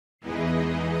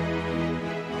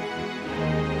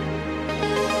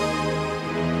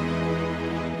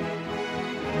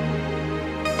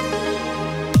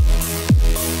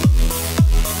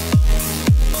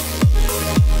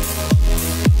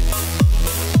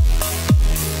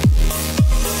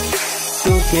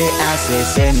¿Qué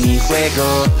haces en mi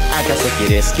juego? ¿Acaso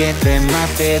quieres que te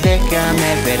mate?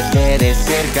 Déjame verte de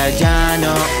cerca, ya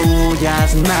no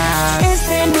huyas más.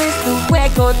 Este no es tu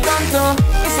juego, tonto,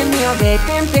 es el mío,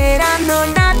 vete enterando.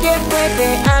 Nadie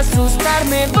puede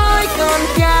asustarme, voy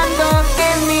confiando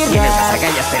en mi rap. Tienes las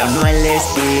agallas pero no el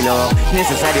estilo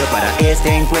necesario para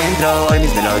este encuentro. Hoy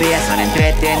mis melodías son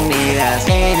entretenidas,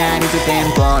 en tu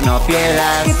tiempo no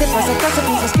pierdas. ¿Qué te pasa? ¿Acaso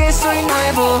piensas que soy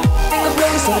nuevo? Tengo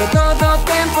flow y sobre todo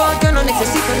tempo. Yo no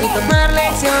necesito ni tomar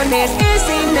lecciones, es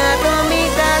innato mi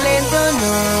talento.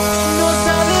 No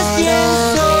sabes quién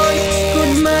soy, con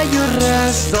mayor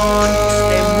razón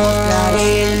te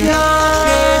mostraré lo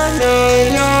que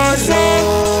sé.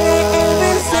 El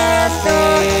versato,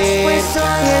 pues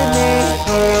soy el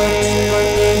mejor,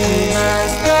 porque mi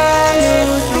más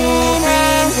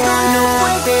alucinante. No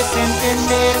puedes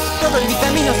entender, todo en mi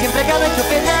camino siempre acaba hecho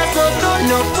pedazos.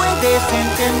 No puedes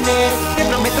entender, te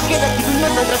prometo que de aquí tú no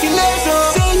saldrás ileso.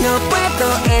 Si no puedo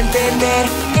entender,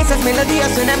 esas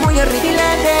melodías suenan muy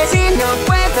horripilantes. Si no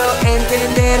puedo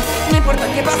entender, no importa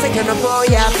qué pase, yo no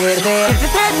voy a perder.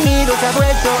 Entretenido se ha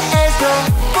vuelto esto,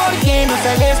 ¿por qué no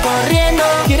sales corriendo?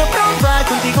 Quiero probar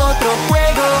contigo otro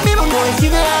juego. Vivo como en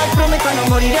ciudad, prometo no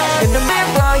morirás. Yo no me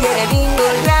voy a ir a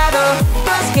ningún lado,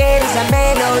 pues quiero esa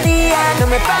melodía. No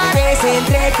me parece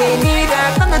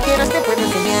entretenida, cuando quieras te puedo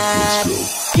enseñar.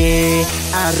 Qué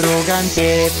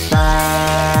arrogante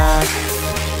vas,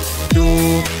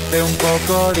 tú ve un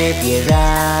poco de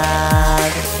piedad.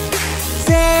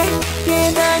 Sé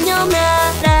qué daño me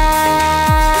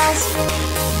harás,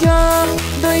 yo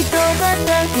doy todo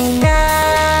hasta el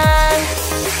final.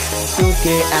 ¿Tú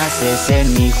qué haces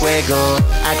en mi juego?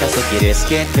 ¿Acaso quieres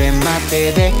que te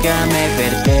mate? Déjame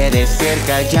verte de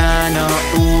cerca, ya no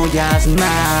huyas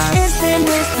más. Este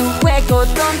no es tu juego,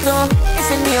 tonto,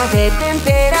 es el mío, vete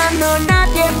enterando.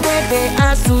 Nadie puede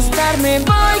asustarme,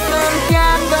 voy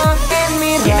confiando en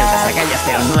mi rap. Tienes las agallas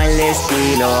pero no el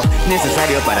estilo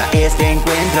necesario para este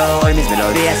encuentro. Hoy mis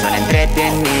melodías son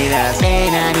entretenidas,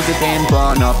 en tu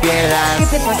tiempo no pierdas. ¿Qué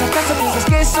te pasa? ¿Acaso piensas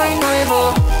que soy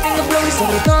nuevo? Tengo flow y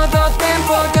sobre todo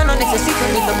tempo. Yo no necesito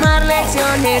ni tomar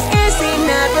lecciones, es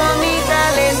innato mi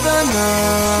talento.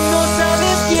 No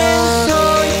sabes quién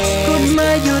soy, con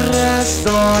mayor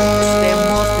razón te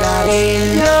mostraré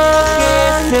lo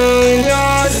que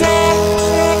sé.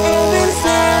 El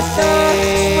versato,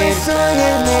 pues soy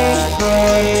el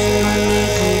mejor,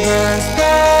 más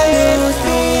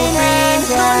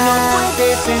alucinante. No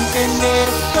puedes entender,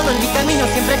 todo en mi camino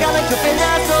siempre acaba hecho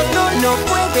pedazos. No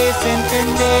puedes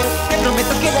entender, te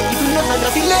prometo que de aquí tú no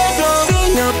saldrás ileso. Si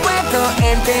no puedo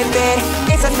entender,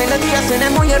 esas melodías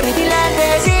suenan muy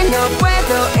horripilantes. Si no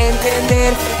puedo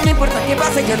entender, no importa qué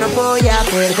pase, yo no voy a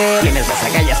perder. Tienes las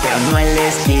agallas pero no el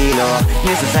estilo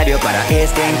necesario para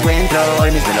este encuentro. Hoy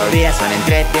mis melodías son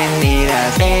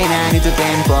entretenidas, en tu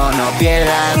tiempo no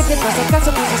pierdas. ¿Qué te pasa?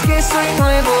 ¿Acaso piensas que soy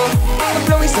nuevo? Tengo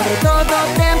flow y sobre todo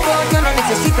tempo. Yo no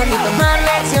necesito ni tomar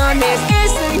lecciones,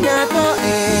 es innato,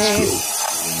 es